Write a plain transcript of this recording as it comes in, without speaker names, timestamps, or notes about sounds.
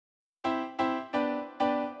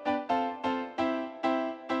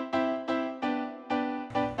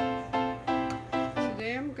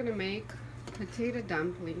gonna make potato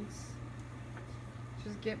dumplings.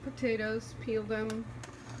 Just get potatoes, peel them,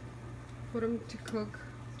 put them to cook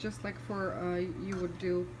just like for you would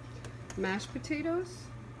do mashed potatoes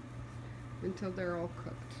until they're all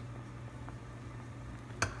cooked.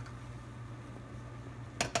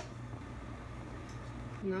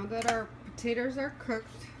 Now that our potatoes are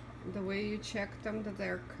cooked, the way you check them that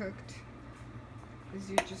they're cooked is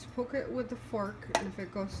you just poke it with the fork, and if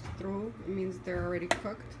it goes through, it means they're already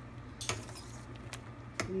cooked.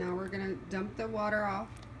 Now we're gonna dump the water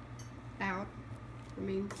dump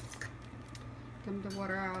the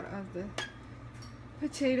water out of the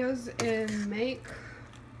potatoes and make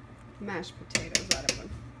mashed potatoes out of them.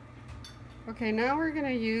 Okay, now we're gonna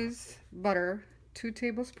use butter, 2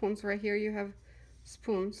 tablespoons. Right here you have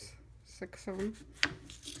spoons, 6 of them.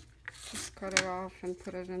 Just cut it off and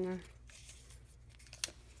put it in the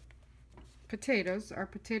potatoes. Our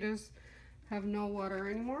potatoes have no water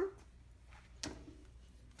anymore.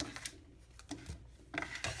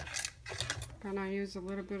 Gonna use a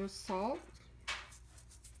little bit of salt.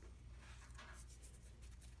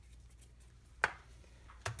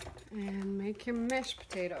 And make your mashed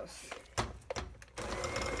potatoes.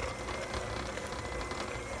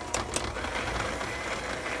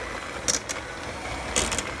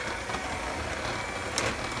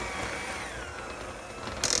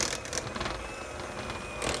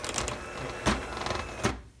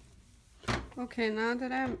 Okay, now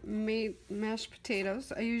that I made mashed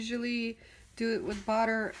potatoes, I usually do it with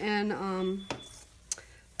butter and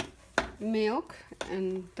milk,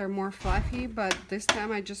 and they're more fluffy, but this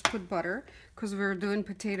time I just put butter because we're doing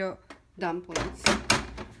potato dumplings.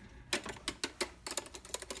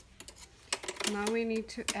 Now we need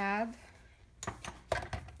to add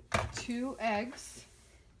 2 eggs.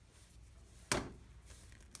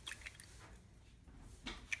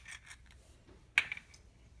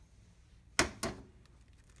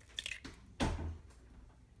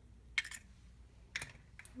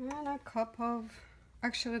 And a cup of,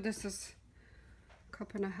 actually this is a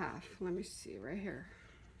cup and a half. Let me see right here.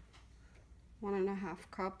 1.5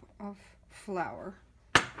 cup of flour,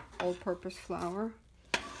 all-purpose flour.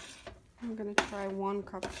 I'm gonna try 1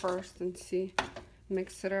 cup first and see,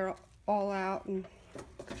 mix it all out and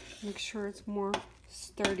make sure it's more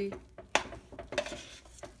sturdy.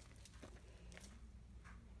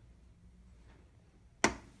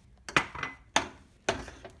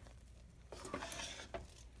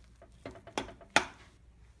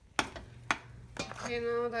 Okay,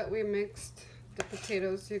 now that we mixed the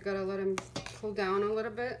potatoes, you gotta let them cool down a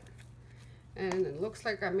little bit. And it looks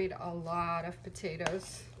like I made a lot of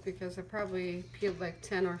potatoes because I probably peeled like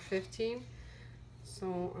 10 or 15.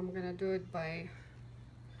 So I'm gonna do it by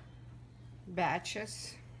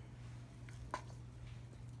batches.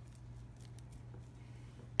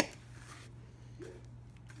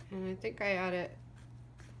 And I think I added,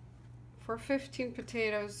 for 15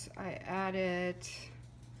 potatoes, I added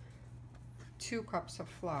 2 cups of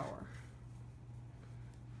flour.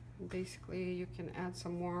 Basically, you can add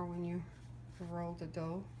some more when you roll the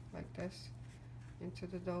dough like this into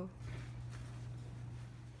the dough.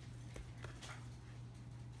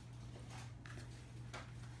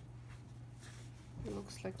 It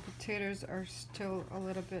looks like potatoes are still a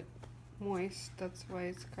little bit moist. That's why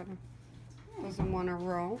it's kind of doesn't want to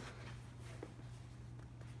roll.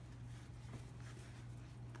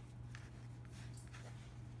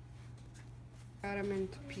 Cut them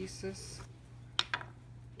into pieces.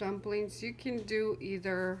 Dumplings, you can do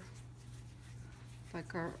either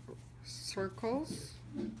like our circles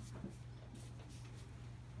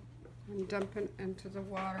and dump it into the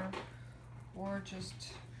water, or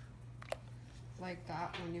just like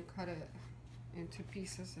that when you cut it into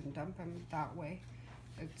pieces and dump them that way.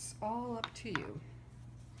 It's all up to you,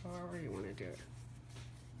 however you want to do it.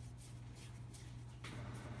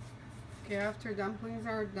 Okay, after dumplings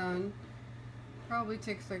are done, probably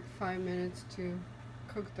takes like 5 minutes to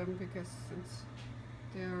cook them because since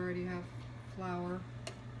they already have flour,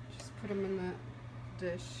 just put them in that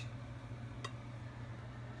dish.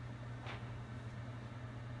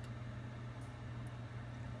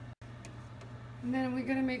 And then we're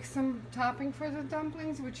gonna make some topping for the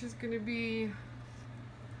dumplings, which is gonna be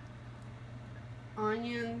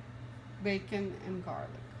onion, bacon, and garlic.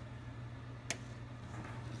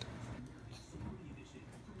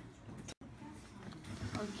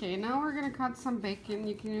 Okay, now we're gonna cut some bacon.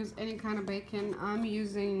 You can use any kind of bacon. I'm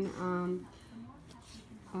using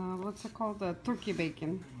what's it called? The turkey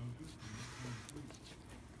bacon.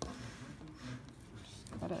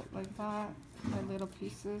 Just cut it like that, by little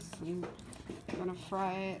pieces, and I'm gonna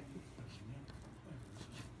fry it.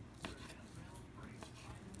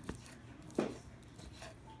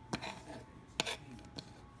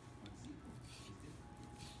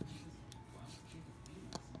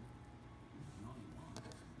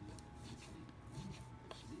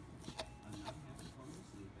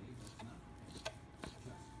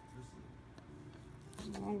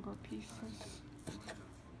 longer pieces.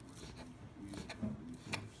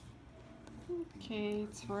 Okay,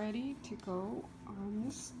 it's ready to go on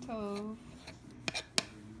the stove.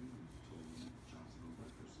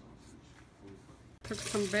 Cook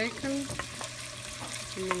some bacon.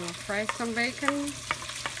 I'm gonna fry some bacon.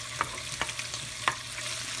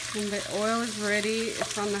 When the oil is ready,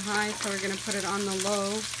 it's on the high, so we're gonna put it on the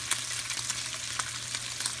low.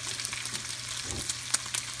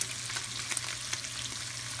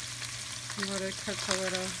 Let it cook a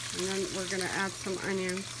little, and then we're gonna add some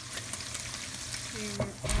onions. Okay,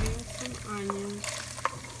 we're adding some onions.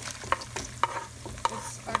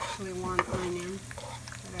 It's actually one onion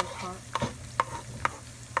that I cut.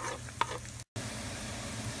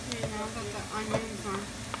 Okay, now that the onions are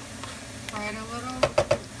fried a little,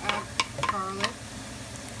 add garlic.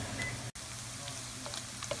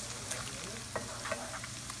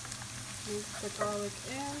 Mix the garlic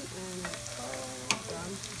in, and it's all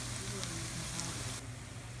done.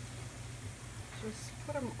 Just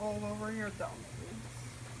put them all over your dumplings.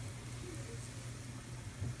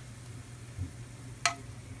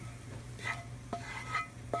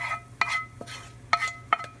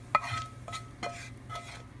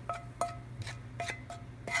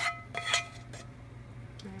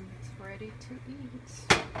 And it's ready to eat.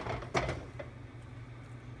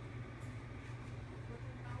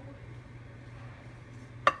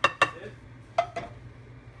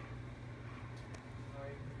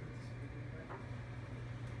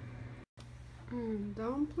 And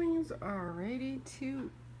dumplings are ready to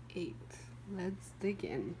eat. Let's dig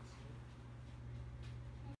in.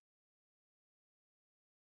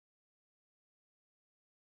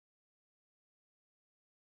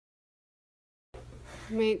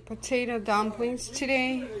 Made potato dumplings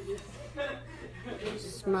today.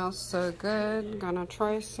 Smells so good. Gonna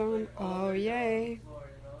try some. Oh yay.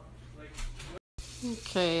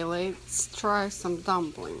 Okay, let's try some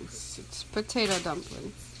dumplings. It's potato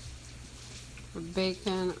dumplings with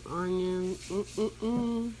bacon, onion.